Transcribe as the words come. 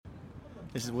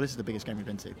This is the biggest game we've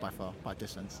been to by far, by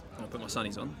distance. I'll put my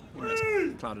sunnies on.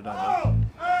 It's clouded over.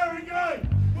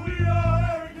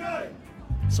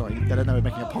 Sorry, they don't know we're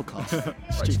making a podcast.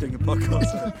 Just doing a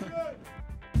podcast.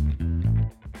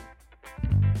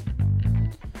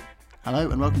 Hello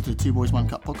and welcome to the Two Boys One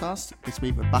Cup podcast. This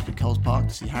week we're back at Coles Park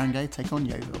to see Haringey take on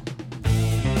Yeovil.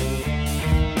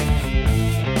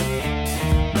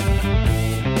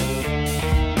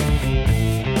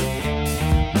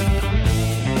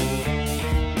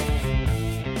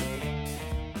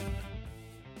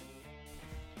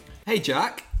 Hey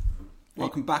Jack,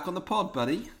 welcome back on the pod,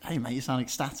 buddy. Hey mate, you sound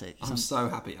ecstatic. I'm so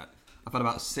happy. I've had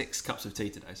about 6 cups of tea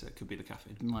today, so it could be the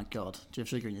caffeine. My God, do you have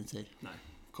sugar in your tea? No,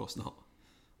 of course not.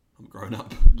 I'm grown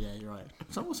up. Yeah, you're right.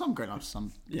 Some grown ups,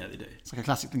 some. Yeah, they do. It's like a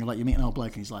classic thing of like you meet an old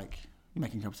bloke and he's like, you're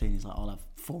making a cup of tea and he's like, I'll have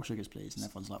 4 sugars please, and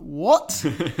everyone's like, what?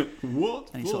 What?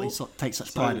 And he sort of takes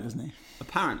such pride in it, doesn't he?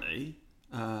 Apparently,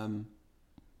 Bob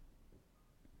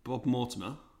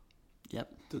Mortimer. Yep.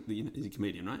 He's a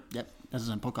comedian, right? Yep. There's his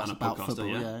own podcast And a about podcaster,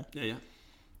 football.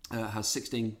 Yeah. Has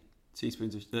 16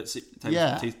 teaspoons of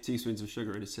teaspoons of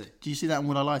sugar in his tea. Do you see that in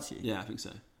Would I Lie to You? Yeah, I think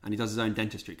so. And he does his own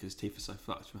dentistry because his teeth are so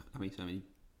fucked. How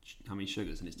many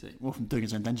sugars in his tea? Well, from doing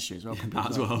his own dentistry as well.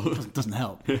 That as well. Doesn't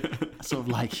help. It's sort of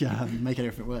like making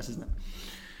everything worse, isn't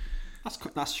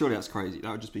it? Surely that's crazy.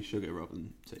 That would just be sugar rather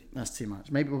than tea. That's too much.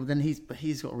 Maybe then he's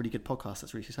got a really good podcast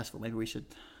that's really successful. Maybe we should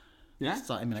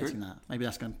start emulating that. Maybe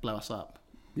that's going to blow us up.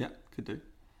 Yeah, could do.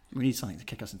 We need something to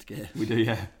kick us into gear. We do,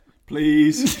 yeah.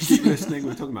 Please keep listening. We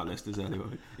were talking about listeners earlier.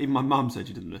 Even my mum said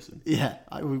you didn't listen. Yeah,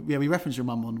 we referenced your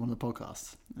mum on one of the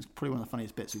podcasts. It's probably one of the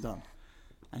funniest bits we've done,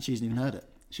 and she hasn't even heard it.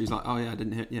 She was like, "Oh yeah, I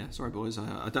didn't hear. Yeah, sorry boys,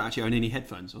 I don't actually own any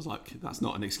headphones." I was like, "That's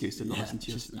not an excuse to not listen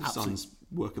to your son's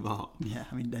work of art." Yeah,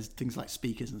 I mean, there's things like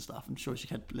speakers and stuff. I'm sure she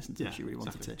could listen to if she really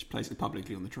wanted to. She plays it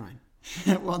publicly on the train.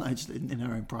 Well, no, just in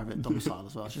her own private domicile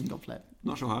as well. She hasn't got to play it.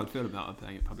 Not sure how I'd feel about her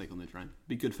playing it public on the train.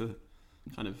 Be good for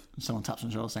kind of. Someone taps on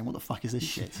the shoulder saying, "What the fuck is this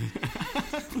shit?"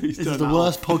 Please this is the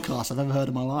worst podcast I've ever heard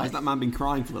in my life. Has that man been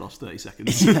crying for the last 30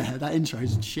 seconds? Yeah, that intro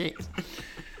is shit.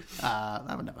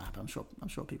 That would never happen. I'm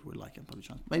sure people would like it. Probably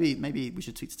try. Maybe we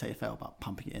should tweet to TFL about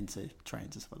pumping it into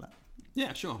trains and stuff like that.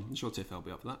 Yeah, sure. I'm sure TFL will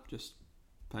be up for that. Just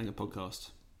playing a podcast.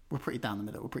 We're pretty down the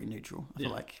middle. We're pretty neutral. I feel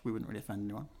like we wouldn't really offend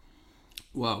anyone.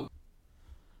 Well,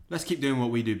 let's keep doing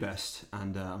what we do best,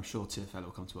 and I'm sure TFL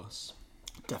will come to us.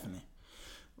 Definitely.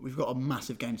 We've got a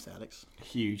massive game today, Alex.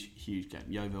 Huge game.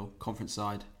 Yeovil, conference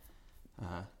side,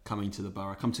 coming to the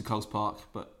borough, come to Coles Park.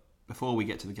 But before we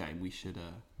get to the game, we should...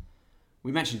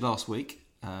 we mentioned last week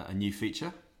a new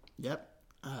feature. Yep.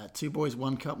 Two Boys,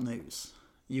 One Cup news.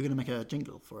 You're going to make a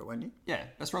jingle for it, won't you? Yeah,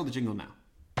 let's roll the jingle now.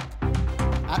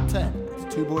 At 10,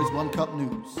 it's Two Boys, One Cup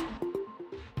news.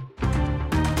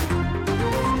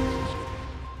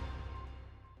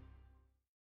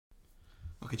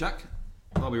 Okay, Jack.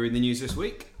 I'll be reading the news this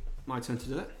week. My turn to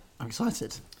do it. I'm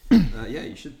excited. Yeah,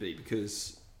 you should be,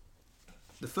 because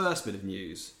the first bit of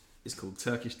news is called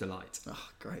Turkish Delight. Oh,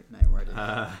 great name already.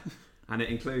 And it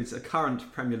includes a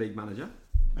current Premier League manager.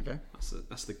 Okay.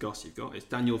 That's the goss you've got. It's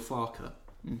Daniel Farke,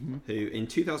 who in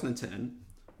 2010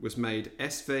 was made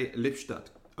SV Lippstadt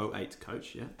 08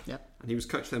 coach, yeah? Yep. And he was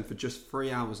coached them for just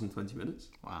 3 hours and 20 minutes.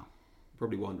 Wow.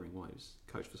 Probably wondering why he was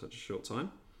coached for such a short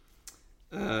time.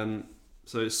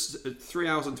 So it's 3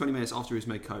 hours and 20 minutes after he was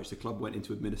made coach, the club went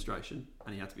into administration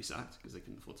and he had to be sacked because they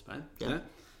couldn't afford to pay him. Yeah.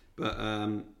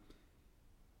 But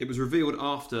it was revealed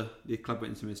after the club went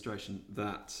into administration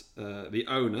that the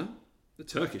owner, the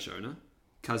Turkish owner,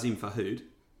 Kazim Fahoud,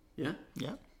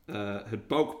 had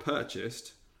bulk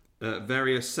purchased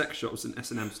various sex shops and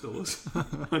S&M stores.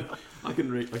 I couldn't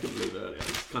believe it earlier.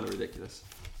 It's kind of ridiculous.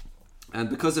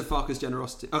 And because of Farke's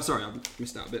generosity... Oh, sorry, I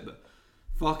missed out a bit, but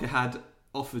Farke had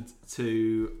offered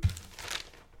to...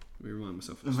 Let me remind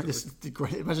myself of this.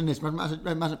 Great. Imagine this.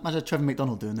 Imagine Trevor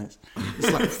McDonald doing this.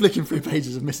 It's like flicking through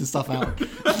pages and missing stuff out.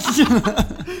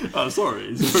 Oh,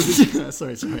 sorry.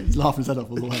 Sorry. He's laughing his head off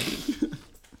all the way.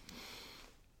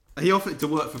 He offered to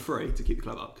work for free to keep the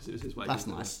club up because it was his way. That's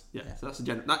nice. Yeah, so that's a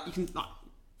general...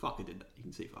 Farke did that. You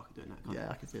can see Farke doing that. Yeah,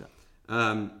 I can see that.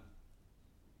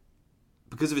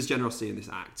 Because of his generosity in this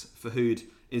act, Fahoud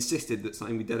insisted that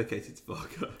something be dedicated to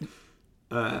Farke.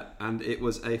 And it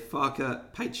was a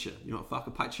Farke Peitsche. You know what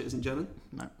Farke Peitsche is in German?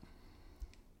 No.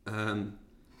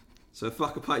 So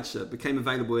Farke Peitsche became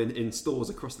available in stores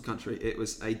across the country. It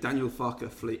was a Daniel Farke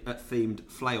themed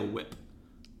flail whip.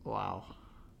 Wow.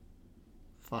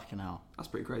 Fucking hell. That's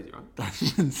pretty crazy, right?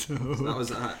 That's so that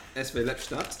was at SV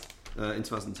Lippstadt in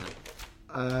 2010.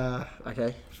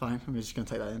 Okay, fine. I'm just going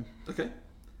to take that in. Okay.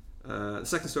 The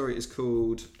second story is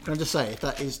called... Can I just say, if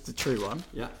that is the true one...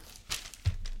 Yeah.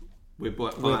 we're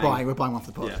buying one for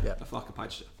the pod. Yeah. A Farke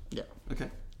Peitsche. Yeah. Okay.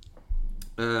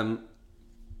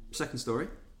 Second story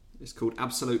is called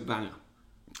Absolute Banger.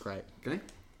 Great. Okay.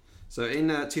 So in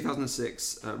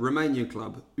 2006, Romanian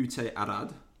club UT Arad,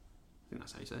 I think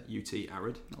that's how you say it, UT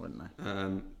Arad. I wouldn't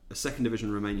know. A second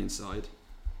division Romanian side,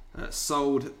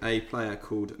 sold a player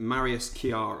called Marius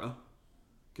Chiara.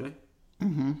 Okay.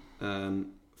 Mm-hmm.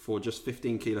 For just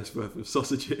 15 kilos worth of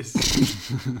sausages.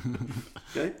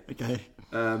 Okay. Okay.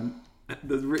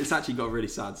 It's actually got a really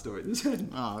sad story at this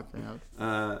end. Oh,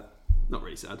 okay. Not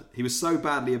really sad. He was so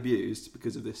badly abused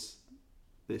because of this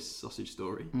sausage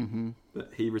story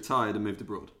that he retired and moved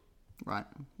abroad. Right.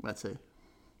 Where to?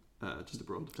 Just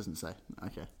abroad. Doesn't say.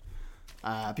 Okay.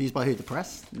 Abused by who? The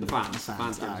press? The fans. The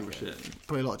fans gave him shit.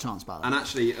 Probably a lot of chance about that. And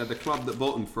actually, the club that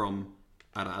bought him from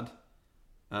Arad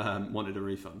wanted a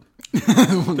refund. They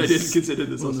didn't consider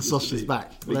the sausages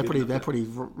back. Well, they're pretty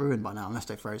ruined by now unless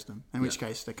they froze them. In which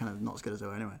case, they're kind of not as good as they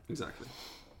were anyway. Exactly.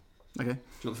 Okay. Do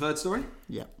you want the third story?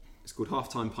 Yeah. It's called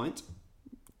Halftime Pint.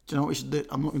 Do you know what we should do?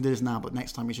 I'm not going to do this now, but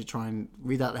next time we should try and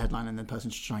read out the headline and then the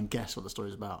person should try and guess what the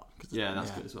story's about. Yeah,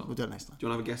 that's good as well. We'll do it next time. Do you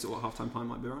want to have a guess at what Halftime Pint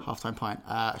might be, right? Halftime Pint.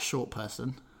 A short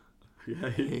person who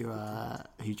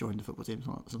joined the football team,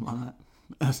 something like that.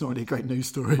 That's not really a great news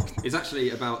story. It's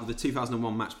actually about the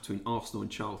 2001 match between Arsenal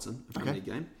and Charlton, a Premier League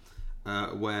game,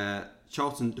 where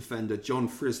Charlton defender John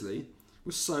Frisley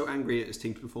was so angry at his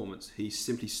team's performance, he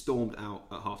simply stormed out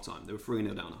at half-time. They were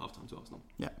 3-0 down at half-time to Arsenal.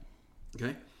 Yeah.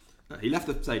 Okay. He left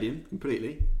the stadium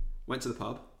completely, went to the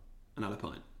pub, and had a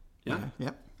pint. Yeah? Okay.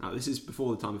 Yep. Now, this is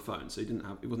before the time of phones, so he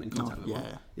wasn't in contact with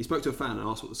anyone. Yeah. He spoke to a fan and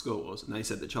asked what the score was, and they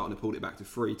said that Charlton had pulled it back to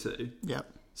 3-2. Yep.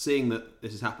 Seeing that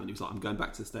this has happened, he was like, I'm going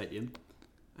back to the stadium.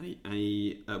 And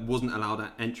he wasn't allowed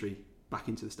entry back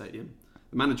into the stadium.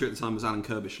 The manager at the time was Alan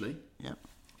Kirbishley. Yep.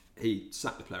 He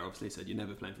sacked the player, obviously, said, you're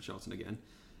never playing for Charlton again.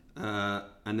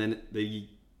 And then the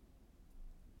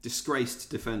disgraced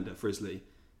defender, Frisley,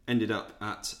 ended up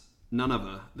at none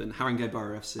other than Haringey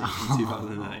Borough FC in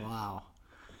 2008. Oh, wow.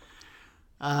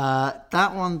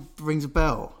 That one rings a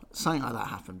bell. Something like that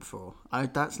happened before.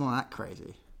 That's not that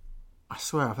crazy. I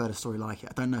swear I've heard a story like it.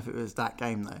 I don't know if it was that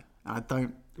game, though. I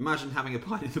don't... Imagine having a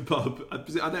pint in the pub. I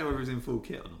don't know whether it was in full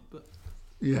kit or not, but...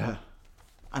 Yeah.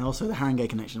 And also the Haringey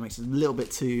connection makes it a little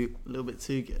bit too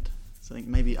good. So I think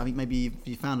maybe if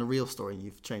you found a real story,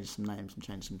 you've changed some names and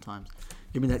changed some times.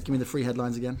 Give me the three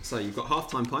headlines again. So you've got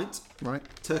Halftime Pint, right?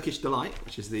 Turkish Delight,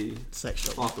 which is the sex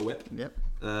shop after whip. Yep.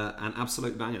 And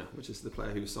Absolute Banger, which is the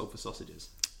player who was sold for sausages.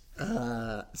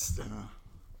 The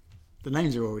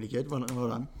names are all really good. Well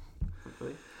done.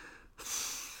 Hopefully.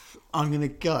 I'm going to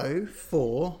go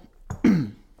for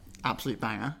Absolute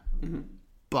Banger,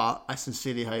 but I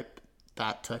sincerely hope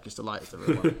that Turkish Delight is the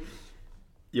real one.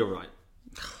 You're right.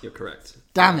 You're correct.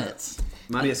 Damn it.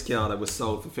 Marius Chiara was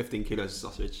sold for 15 kilos of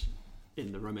sausage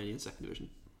in the Romanian second division.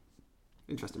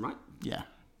 Interesting, right? Yeah.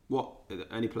 What? Are there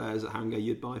any players at Haringey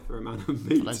you'd buy for a amount of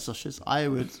meat? For those sausages? I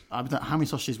would. How many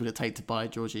sausages would it take to buy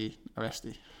Georgie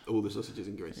Oresti? All the sausages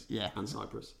in Greece. Yeah. And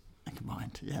Cyprus. And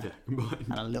combined, yeah. Yeah, combined.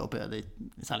 And a little bit of the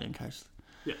Italian coast.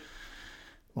 Yeah.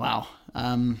 Wow.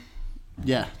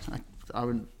 Yeah. I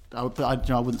wouldn't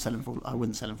sell him for. I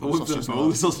wouldn't sell him for all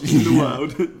the sausages in the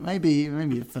world. maybe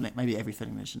every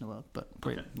filling dish in the world, but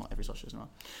probably not every sausage in the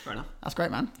world. Fair enough. That's great,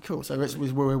 man. Cool. So we're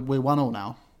 1-1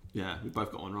 now. Yeah, we've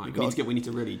both got one right. We need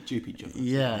to really dupe each other.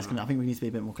 Yeah, I think we need to be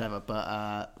a bit more clever,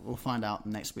 but we'll find out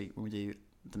next week when we do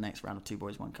the next round of Two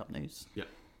Boys One Cup news. Yeah,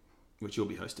 which you'll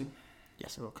be hosting.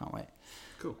 Yes, I will. Can't wait.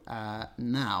 Cool.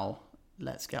 Now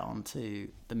let's get on to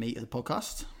the meat of the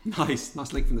podcast. Nice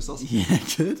link from the sausage. Yeah,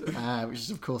 good. Which is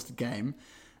of course the game.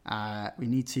 We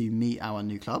need to meet our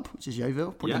new club, which is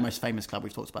Yeovil, probably the most famous club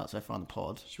we've talked about so far on the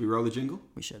pod. Should we roll the jingle?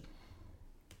 We should.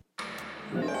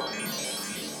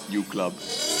 New club.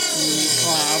 New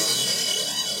club.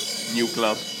 New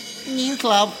club. New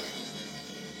club.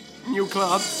 New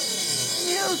club.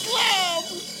 New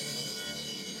club.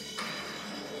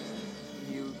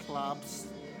 New clubs.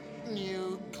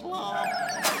 New club.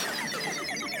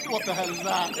 What the hell is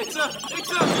that? It's a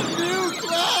new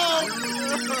club.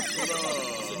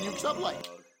 It's a new club, like.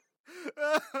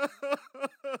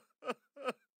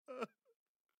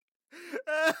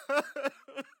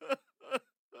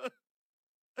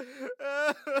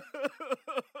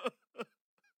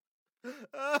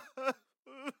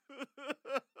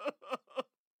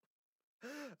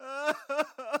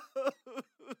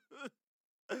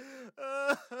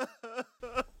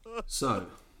 So,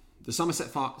 the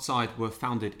Somerset side were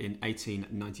founded in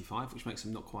 1895, which makes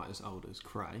them not quite as old as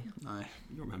Cray. No.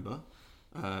 You remember.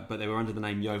 But they were under the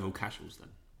name Yeovil Casuals then.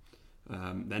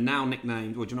 They're now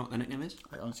nicknamed... Well, do you know what their nickname is?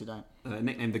 I honestly don't. They're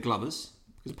nicknamed the Glovers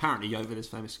Because apparently Yeovil is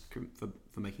famous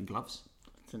for making gloves.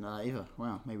 Didn't know that either.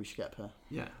 Wow, maybe we should get a pair.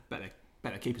 Yeah,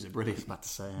 better keepers are brilliant. I was about to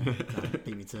say,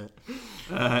 beat me to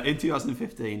it. In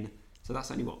 2015, so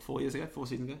that's only 4 years ago, 4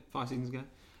 seasons ago, 5 seasons ago.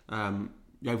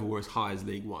 Yeovil were as high as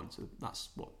League One, so that's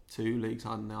 2 leagues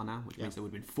higher than they are now, which means there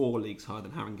would have been 4 leagues higher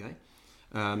than Haringey.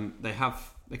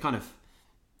 They kind of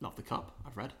love the cup. I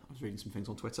was reading some things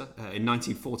on Twitter. In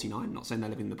 1949, not saying they're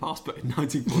living in the past, but in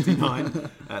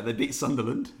 1949, they beat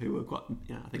Sunderland, who were quite,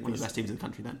 I think one of the best teams in the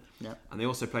country then. Yeah. And they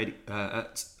also played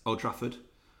at Old Trafford,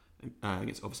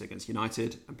 against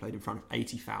United, and played in front of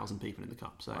 80,000 people in the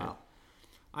cup. So wow.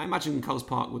 I imagine Coles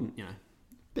Park wouldn't,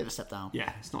 bit of a step down.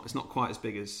 Yeah, it's not quite as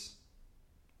big as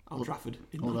Old Trafford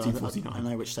in 1949. I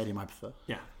know which stadium I prefer.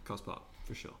 Yeah, Coles Park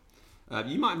for sure.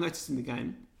 You might have noticed in the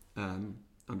game.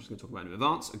 I'm just going to talk about it in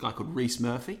advance. A guy called Rhys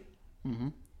Murphy.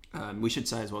 Mm-hmm. We should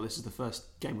say as well, this is the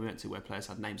first game we went to where players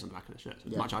had names on the back of their shirts. It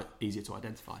was much easier to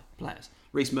identify players.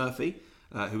 Rhys Murphy,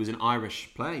 who was an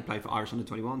Irish player, he played for Irish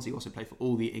under-21s. He also played for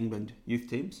all the England youth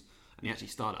teams, and he actually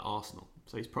started at Arsenal.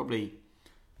 So he's probably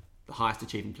the highest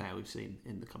achieving player we've seen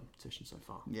in the competition so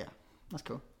far. Yeah, that's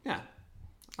cool. Yeah,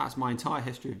 that's my entire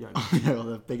history of Yeovil. Well,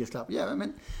 the biggest club. Yeah, I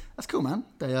mean, that's cool, man.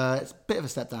 It's a bit of a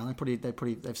step down.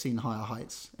 They've seen higher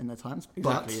heights in their times.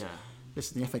 Exactly. But this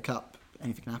is the FA Cup.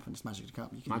 Anything can happen. It's magic of the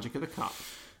cup. Magic of the cup.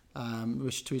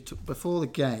 Before the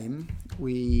game,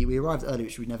 we arrived early,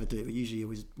 which we never do. We usually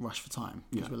always rush for time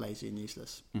because we're lazy and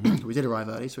useless. Mm-hmm. We did arrive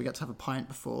early, so we got to have a pint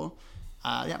before.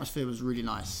 The atmosphere was really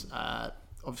nice.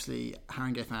 Obviously,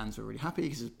 Haringey fans were really happy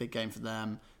because it's a big game for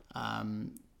them.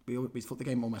 We thought the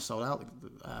game almost sold out.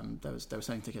 They were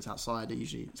selling tickets outside.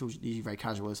 It's usually very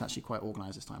casual. It's actually quite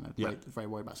organised this time. They're very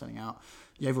worried about selling out.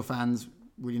 Yeovil fans,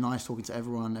 really nice, talking to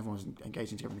everyone. Everyone was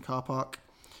engaging together in the car park.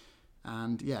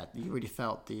 And yeah, you really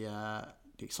felt the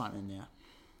excitement in the air.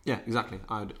 Yeah, exactly.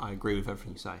 I agree with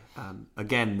everything you say.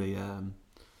 Again,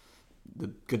 the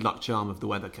good luck charm of the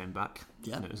weather came back.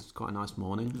 Yeah, and it was quite a nice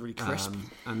morning. It was really crisp.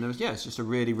 And there was it's just a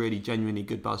really, really genuinely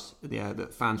good buzz in the air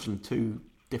that fans from 2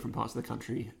 different parts of the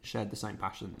country shared the same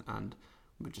passion, and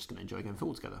we're just going to enjoy going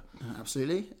football together.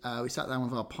 Absolutely. We sat down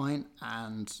with our pint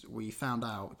and we found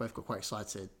out, we both got quite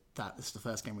excited that this is the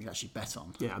first game we could actually bet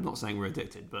on. Yeah, I'm not saying we're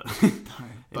addicted, but,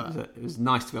 no, it was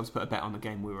nice to be able to put a bet on the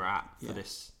game we were at for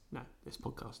this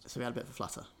podcast. So we had a bit of a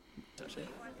flutter. Actually,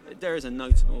 there is a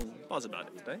notable buzz about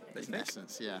it today. In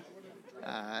essence, yeah.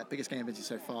 Biggest game I've been to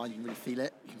so far. You can really feel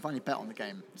it. You can finally bet on the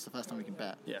game. It's the first time we can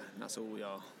bet. Yeah, that's all we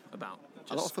are about.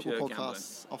 A lot of football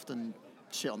podcasts often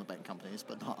shit on the betting companies,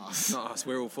 but not us. Not us.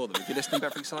 We're all for them. If you're listening to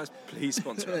Betfred Size, please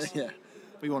sponsor us. Yeah.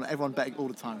 We want everyone betting all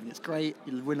the time. And it's great.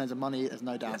 You'll win loads of money. There's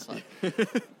no downside.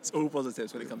 It's all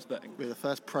positives when it comes to betting. We're the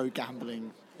first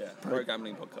pro-gambling. Yeah,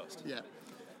 pro-gambling podcast. Yeah.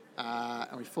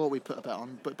 And we thought we'd put a bet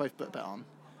on, but both put a bet on.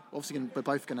 Obviously, we're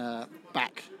both going to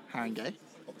back Haringey.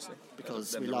 Obviously.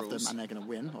 Because we love them and they're going to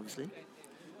win, obviously.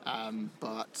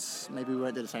 But maybe we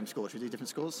won't do the same score. Should we do different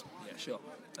scores? Yeah, sure.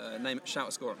 Shout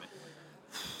a score at me.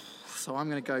 So I'm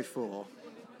going to go 2-1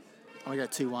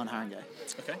 Haringey.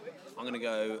 Okay. I'm going to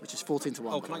go... Which is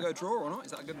 14-1. Oh, can I go draw or not?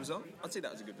 Is that a good result? I'd say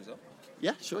that was a good result.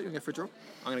 Yeah, sure. You can go for a draw.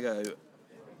 I'm going to go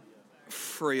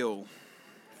 3-3.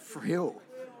 3-3?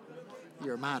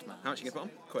 You're a madman. How much are you going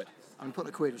to put on? £1. I'm going to put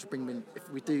a quid, which will bring me in...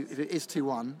 If it is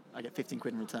 2-1, I get 15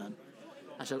 quid in return.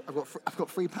 Actually, I've got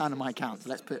 £3 in my account, so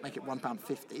let's make it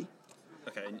 £1.50.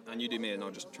 Okay, and you do me and I'll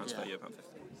just transfer you £1.50.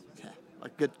 Okay.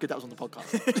 Good that was on the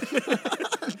podcast.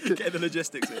 Get the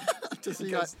logistics in. Just so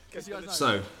you guys know.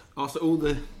 So, after all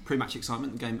the pre-match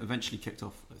excitement, the game eventually kicked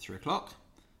off at 3 o'clock.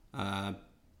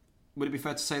 Would it be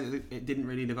fair to say that it didn't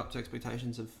really live up to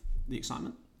expectations of the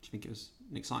excitement? Do you think it was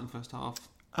an exciting first half?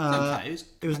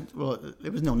 It was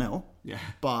 0-0. Yeah.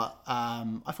 But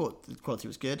I thought the quality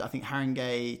was good. I think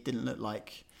Haringey didn't look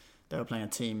like they were playing a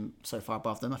team so far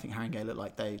above them. I think Haringey looked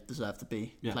like they deserved to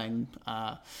be playing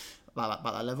about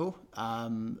that level.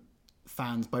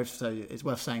 Fans both, so it's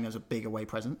worth saying there was a big away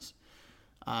presence.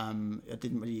 I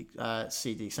didn't really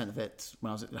see the extent of it when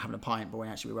I was having a pint, but when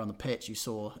actually we were on the pitch, you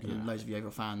saw loads of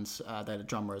Yeovil fans. They had a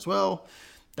drummer as well.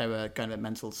 They were going a bit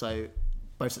mental, so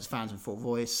both sets of fans in full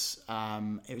voice.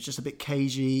 It was just a bit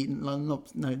cagey.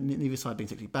 Neither side being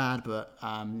particularly bad, but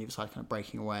neither side kind of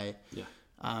breaking away. Yeah.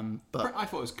 But I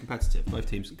thought it was competitive. Both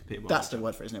teams competed well. That's the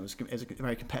word for it, isn't it? It was a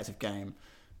very competitive game.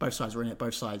 Both sides were in it.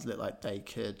 Both sides looked like they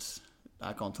could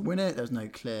go on to win it. There was no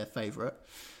clear favourite.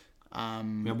 We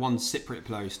had one Cypriot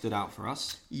player who stood out for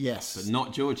us. Yes. But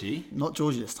not Georgie. Not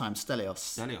Georgie this time, Stelios.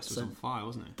 Stelios was on fire,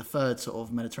 wasn't he? The third sort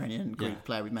of Mediterranean Greek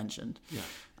player we mentioned. Yeah.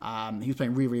 He was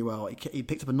playing really, really well. He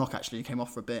picked up a knock, actually. He came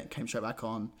off for a bit, came straight back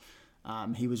on.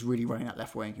 He was really running that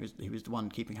left wing. He was the one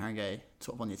keeping Haringey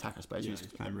sort of on the attack, I suppose. Yeah, he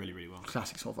was playing really, really well.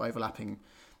 Classic sort of overlapping,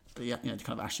 the kind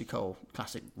of Ashley Cole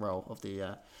classic role of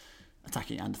the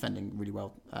attacking and defending really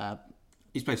well.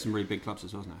 He's played some really big clubs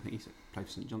as well, hasn't he? I think he's played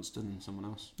for St Johnstone and someone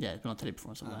else. Yeah, he's been on telly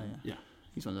before. Yeah.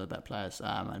 He's one of the better players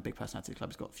and a big personality of the club.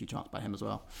 He's got a few chances by him as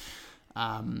well.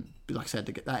 But like I said,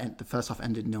 the first half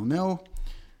ended 0-0.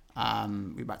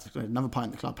 We were back to another pint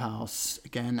in the clubhouse.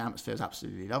 Again, the atmosphere was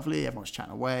absolutely lovely. Everyone's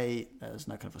chatting away. There's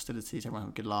no kind of hostilities. Everyone had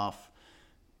a good laugh.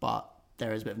 But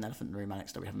there is a bit of an elephant in the room,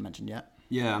 Alex, that we haven't mentioned yet.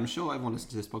 Yeah, I'm sure everyone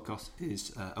listening to this podcast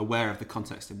is aware of the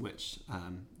context in which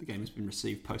the game has been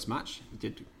received post-match. It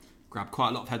did grab quite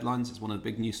a lot of headlines. It's one of the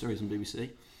big news stories on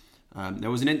BBC.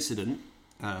 There was an incident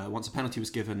once a penalty was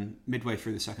given midway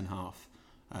through the second half.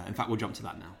 In fact, we'll jump to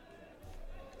that now.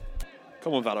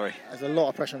 Come on, Valerie. There's a lot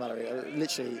of pressure on Valerie.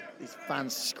 Literally, these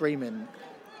fans screaming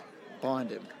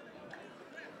behind him.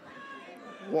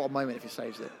 What a moment if he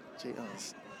saves it. Gee,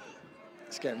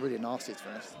 it's getting really nasty, to be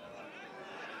honest.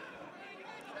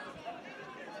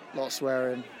 A lot of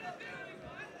swearing.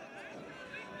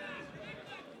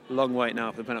 Long wait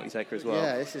now for the penalty taker as well.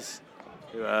 Yeah, this is...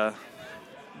 A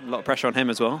lot of pressure on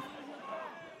him as well.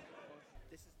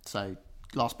 So,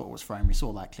 last ball was thrown. We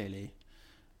saw that clearly.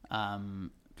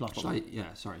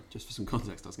 Just for some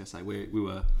context, I was going to say we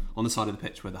were on the side of the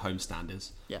pitch where the home stand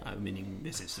is, meaning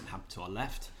this incident happened to our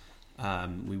left.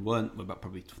 We're about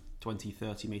probably 20,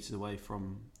 30 metres away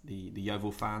from the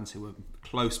Yeovil fans who were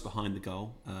close behind the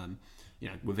goal,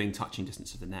 within touching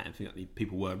distance of the net. I think that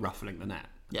people were ruffling the net.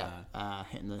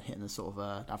 Hitting the sort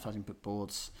of advertising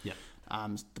boards. Yeah.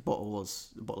 The bottle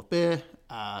was a bottle of beer.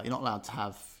 You're not allowed to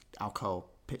have alcohol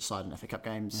pitch side in FA Cup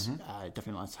games.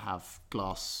 Definitely not allowed to have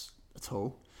glass at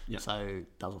all. Yep. So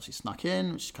that was obviously snuck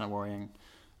in, which is kind of worrying.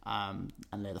 And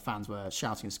the fans were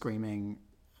shouting and screaming.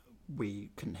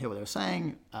 We couldn't hear what they were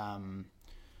saying.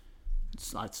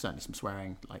 Certainly some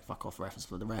swearing, like fuck off, reference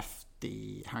for the ref.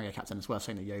 The Haringey captain, it's worth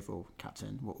saying the Yeovil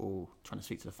captain, were all trying to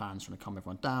speak to the fans, trying to calm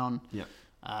everyone down. Yep.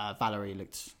 Valerie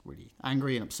looked really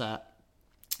angry and upset.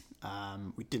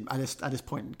 We didn't at this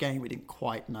point in the game, we didn't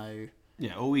quite know.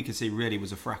 Yeah, all we could see really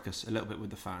was a fracas, a little bit with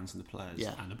the fans and the players,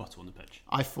 and a bottle on the pitch.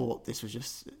 I thought this was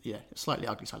just a slightly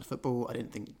ugly side of football. I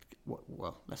didn't think.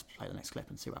 Well, let's play the next clip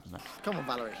and see what happens next. Come on,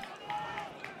 Valerie.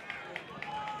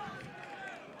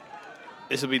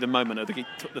 This will be the moment of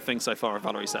the thing so far if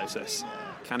Valerie saves this.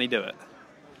 Can he do it?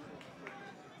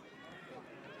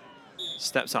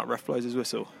 Steps up, ref blows his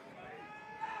whistle.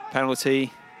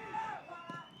 Penalty.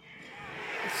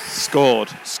 Scored,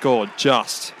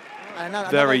 just.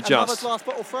 Very just. Another glass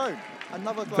bottle thrown.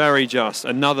 Very just.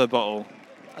 Another bottle.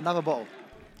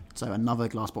 So another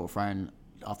glass bottle thrown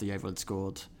after Yeovil had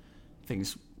scored.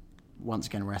 Things once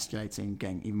again were escalating,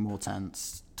 getting even more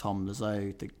tense. Tom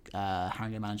Lazo, the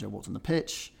Haringey manager, walked on the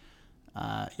pitch.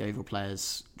 Yeovil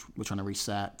players were trying to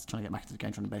reset, trying to get back into the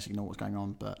game, trying to basically know what was going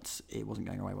on, but it wasn't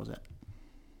going away, was it?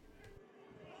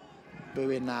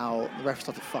 Booing now. The ref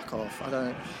started to fuck off. I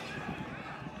don't...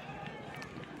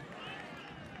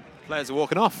 Players are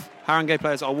walking off. Haringey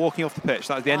players are walking off the pitch.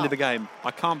 That was the end of the game.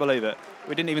 I can't believe it.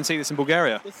 We didn't even see this in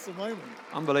Bulgaria. This is the moment.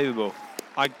 Unbelievable.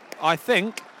 I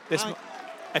think this.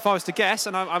 If I was to guess,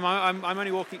 and I'm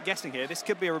only guessing here, this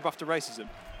could be a rebuff to racism.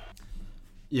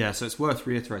 Yeah, so it's worth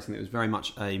reiterating that it was very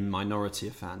much a minority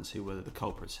of fans who were the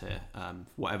culprits here.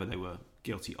 Whatever they were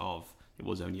guilty of, it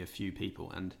was only a few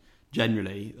people, and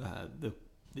generally the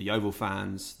Yeovil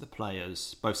fans, the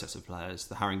players, both sets of players,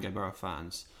 the Haringey Borough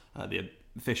fans, the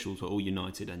officials were all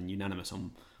united and unanimous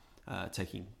on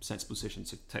taking sensible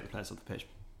decisions to take the players off the pitch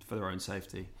for their own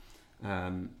safety.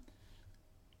 I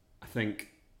think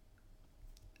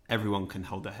everyone can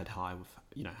hold their head high with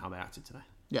how they acted today.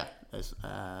 Yeah,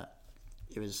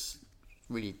 it was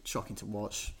really shocking to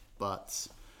watch, but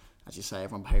as you say,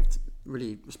 everyone behaved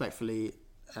really respectfully.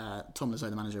 Tom Lazo,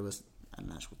 the manager, was in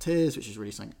actual tears, which is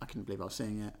really something I couldn't believe I was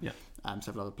seeing it. Yeah.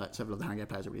 Several of the Haringey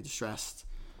players were really distressed.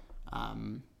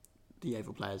 The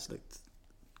Yeovil players looked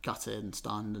gutted and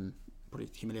stunned and probably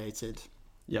humiliated.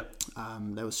 Yep.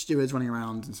 There were stewards running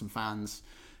around and some fans.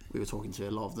 We were talking to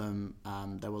a lot of them.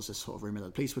 There was this sort of rumour that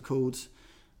the police were called.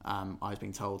 I was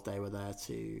being told they were there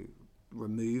to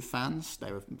remove fans.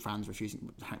 They were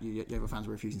Yeovil fans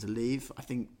were refusing to leave. I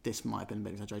think this might have been a bit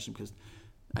of exaggeration because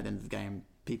at the end of the game,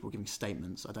 people were giving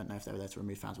statements. I don't know if they were there to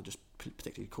remove fans or just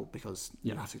particularly called because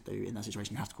you have to in that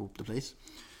situation you have to call the police.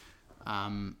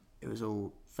 It was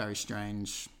all very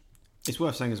strange. It's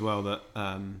worth saying as well that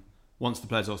once the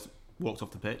players walked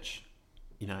off the pitch,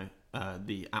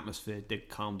 the atmosphere did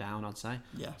calm down, I'd say.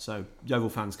 Yeah. So Yeovil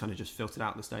fans kind of just filtered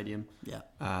out the stadium. Yeah.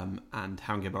 And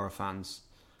Haringey Borough fans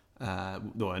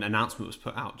or an announcement was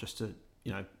put out just to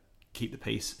keep the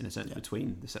peace in a sense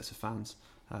between the sets of fans,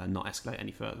 not escalate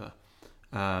any further.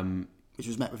 Which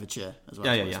was met with a cheer as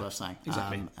well. Yeah. It's worth saying.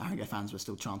 Exactly. Haringey fans were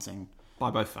still chanting. By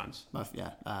both fans.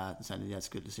 Saying it's a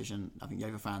good decision. I think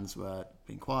Yeovil fans were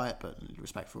being quiet but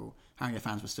respectful. Haringey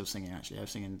fans were still singing. Actually,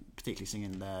 they were particularly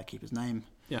singing their keeper's name.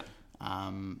 Yeah.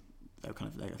 They were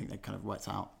I think they kind of worked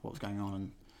out what was going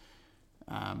on,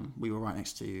 and we were right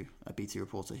next to a BT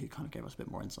reporter who kind of gave us a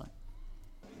bit more insight.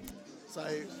 So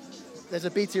there's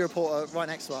a BT reporter right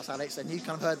next to us, Alex, and you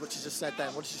kind of heard what she just said then.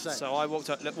 What did she say? So I walked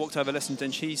over, listened,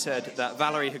 and she said that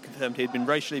Valerie had confirmed he had been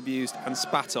racially abused and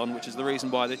spat on, which is the reason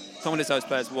why some of those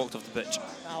players walked off the pitch.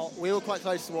 Now, we were quite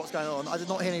close to what's going on. I did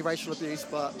not hear any racial abuse,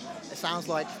 but it sounds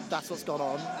like that's what's gone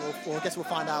on. I guess we'll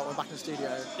find out when we're back in the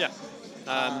studio. Yeah.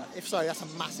 If so, that's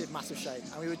a massive, massive shame.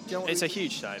 And it's a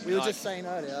huge shame. We were just saying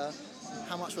earlier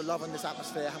how much we're loving this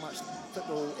atmosphere, how much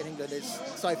football in England is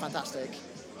so fantastic.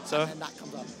 So, and that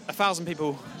comes up. 1,000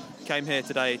 people came here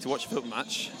today to watch a football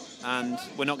match, and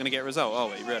we're not going to get a result, are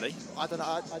we, really? I don't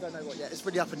know what yet. It's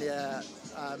really up in the air.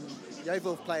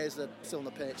 Yeovil players are still on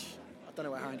the pitch. I don't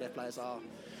know where Haringey players are.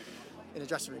 In the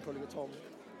dressing room, probably with Tom,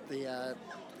 the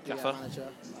manager.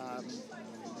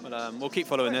 We'll keep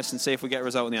following this and see if we get a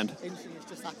result in the end. Interesting, it's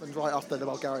just happened right after the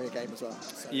Bulgaria game as well.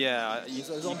 So. Yeah, you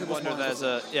wonder if there's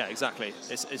exactly.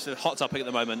 It's a hot topic at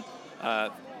the moment.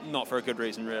 Not for a good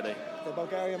reason, really. The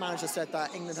Bulgarian manager said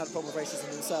that England had a problem with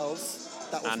racism themselves.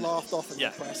 That was laughed off in the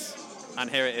press.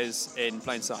 And here it is in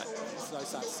plain sight. It's so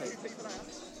sad to see.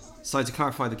 So to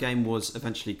clarify, the game was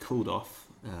eventually called off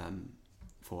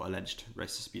for alleged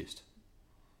racist abuse.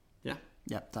 Yeah.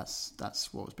 Yep, that's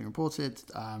what was being reported.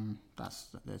 That's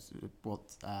what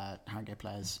Haringey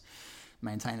players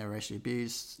maintain they were racially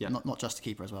abused. Yeah. Not just the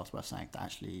keeper as well. It's worth saying that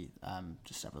actually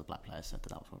just several black players said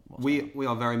that was what was we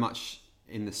are very much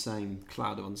in the same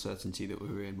cloud of uncertainty that we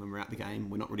were in when we were at the game.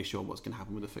 We're not really sure what's going to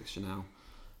happen with the fixture now.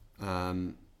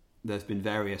 There's been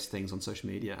various things on social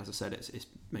media. As I said, it's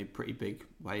made pretty big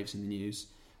waves in the news.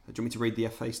 Do you want me to read the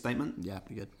FA statement? Yeah,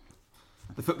 be good.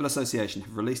 The Football Association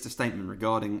have released a statement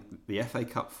regarding the FA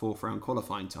Cup fourth round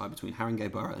qualifying tie between Haringey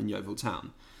Borough and Yeovil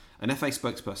Town. An FA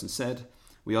spokesperson said,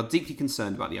 "We are deeply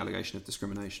concerned about the allegation of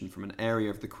discrimination from an area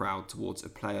of the crowd towards a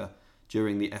player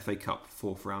during the FA Cup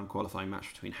fourth round qualifying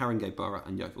match between Haringey Borough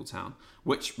and Yeovil Town,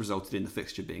 which resulted in the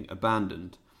fixture being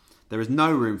abandoned. There is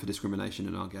no room for discrimination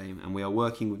in our game, and we are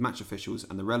working with match officials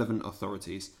and the relevant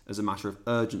authorities as a matter of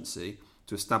urgency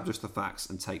to establish the facts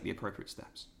and take the appropriate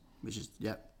steps." Which is,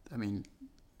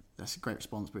 that's a great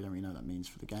response, but we don't really know what that means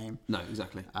for the game. No,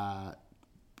 exactly.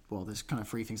 Well, there's kind of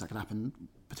three things that could happen.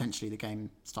 Potentially the game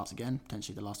starts again.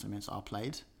 Potentially the last 2 minutes are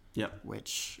played. Yep.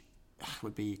 Which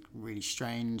would be really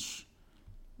strange.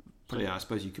 So I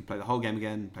suppose you could play the whole game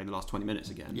again, play the last 20 minutes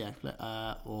again.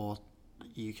 Yeah, or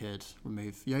you could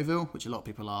remove Yeovil, which a lot of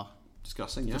people are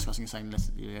discussing, saying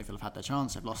Yeovil have had their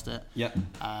chance, they've lost it. Yeah.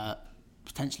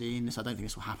 Potentially, I don't think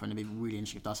this will happen. It'd be really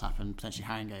interesting if it does happen. Potentially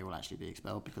Haringey will actually be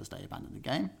expelled because they abandoned the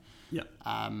game. Yeah.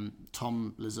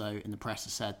 Tom Lizzo in the press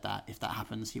has said that if that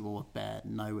happens, he will bear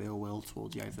no ill will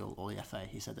towards Yeovil or the FA.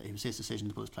 He said that it was his decision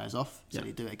to pull his players off. He said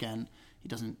he'd do it again. He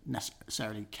doesn't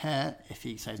necessarily care if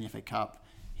he stays in the FA Cup.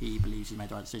 He believes he made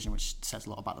the right decision, which says a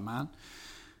lot about the man.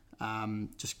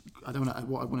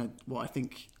 What I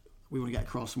think we want to get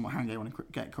across and what Haringey want to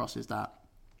get across is that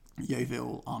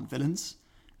Yeovil aren't villains.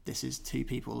 This is two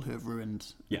people who have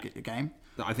ruined a game.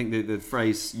 I think the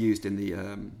phrase used in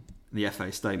the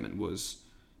FA statement was,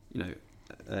 an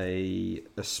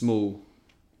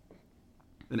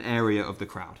area of the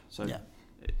crowd. So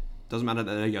it doesn't matter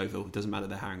that they're Yeovil, it doesn't matter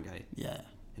they're Haringey. Yeah.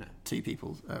 Two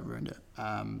people ruined it.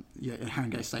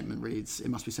 Haringey's statement reads, "It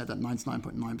must be said that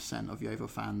 99.9% of Yeovil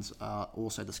fans are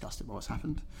also disgusted by what's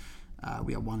happened.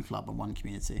 We are one club and one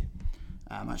community."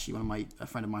 Actually, a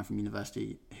friend of mine from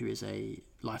university, who is a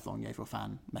lifelong Yeovil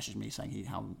fan, messaged me saying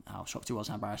how shocked he was,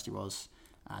 how embarrassed he was,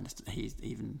 and he's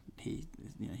in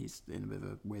a bit of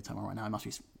a weird time right now. It must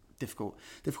be difficult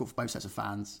for both sets of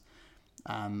fans.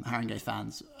 Haringey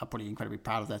fans are probably incredibly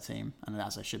proud of their team, and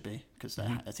as they should be, because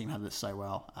their team handled it so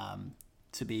well.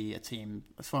 To be a team,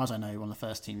 as far as I know, one of the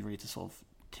first teams really to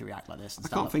react like this. And I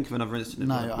can't think of another incident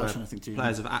where think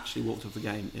players have actually walked off the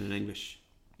game in an English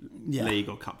league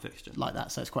or cup fixture like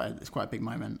that. So it's quite a big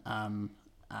moment.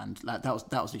 And that was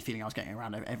the feeling I was getting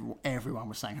around. Everyone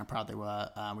was saying how proud they were.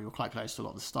 We were quite close to a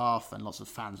lot of the staff, and lots of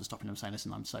fans were stopping them saying,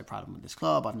 "Listen, I'm so proud of this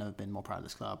club. I've never been more proud of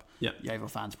this club." Yep. Yeovil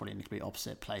fans probably in the complete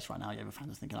opposite place right now. Yeovil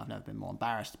fans are thinking, "I've never been more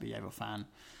embarrassed to be a Yeovil fan."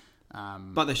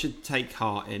 But they should take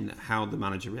heart in how the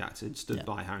manager reacted, stood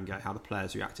by Haringey, how the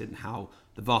players reacted, and how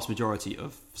the vast majority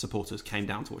of supporters came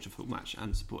down to watch a football match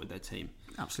and supported their team.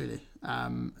 Absolutely.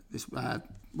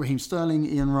 Raheem Sterling,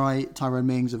 Ian Wright, Tyrone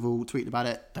Mings have all tweeted about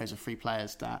it. Those are 3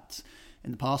 players that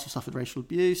in the past have suffered racial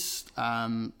abuse.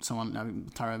 Tyrone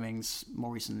Mings,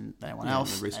 more recent than anyone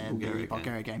else. In the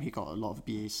Bulgaria game, he got a lot of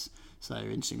abuse. So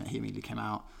interesting that he immediately came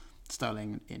out.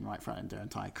 Sterling, Ian Wright throughout their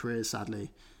entire careers,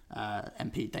 sadly.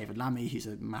 MP David Lammy, who's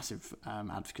a massive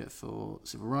advocate for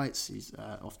civil rights. He's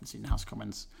often seen in the House of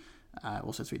Commons,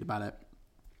 also tweeted about it.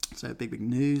 So big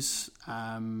news.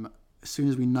 As soon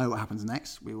as we know what happens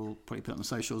next, we will probably put it on the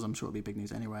socials. I'm sure it'll be big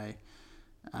news anyway.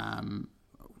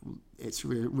 It's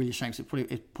really a shame.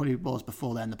 It probably was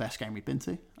before then the best game we've been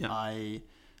to. Yeah.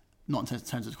 Not in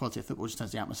terms of the quality of football, just in terms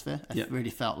of the atmosphere. It really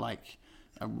felt like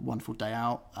a wonderful day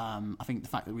out. I think the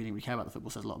fact that we didn't really care about the football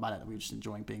says a lot about it, that we were just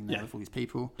enjoying being there with all these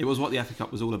people. It was what the FA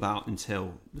Cup was all about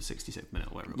until the 66th minute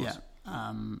or whatever it was.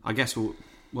 I guess we'll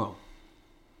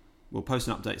post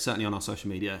an update, certainly on our social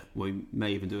media. We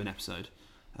may even do an episode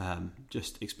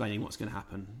just explaining what's going to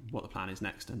happen, what the plan is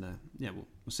next, and we'll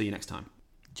see you next time.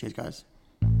 Cheers, guys.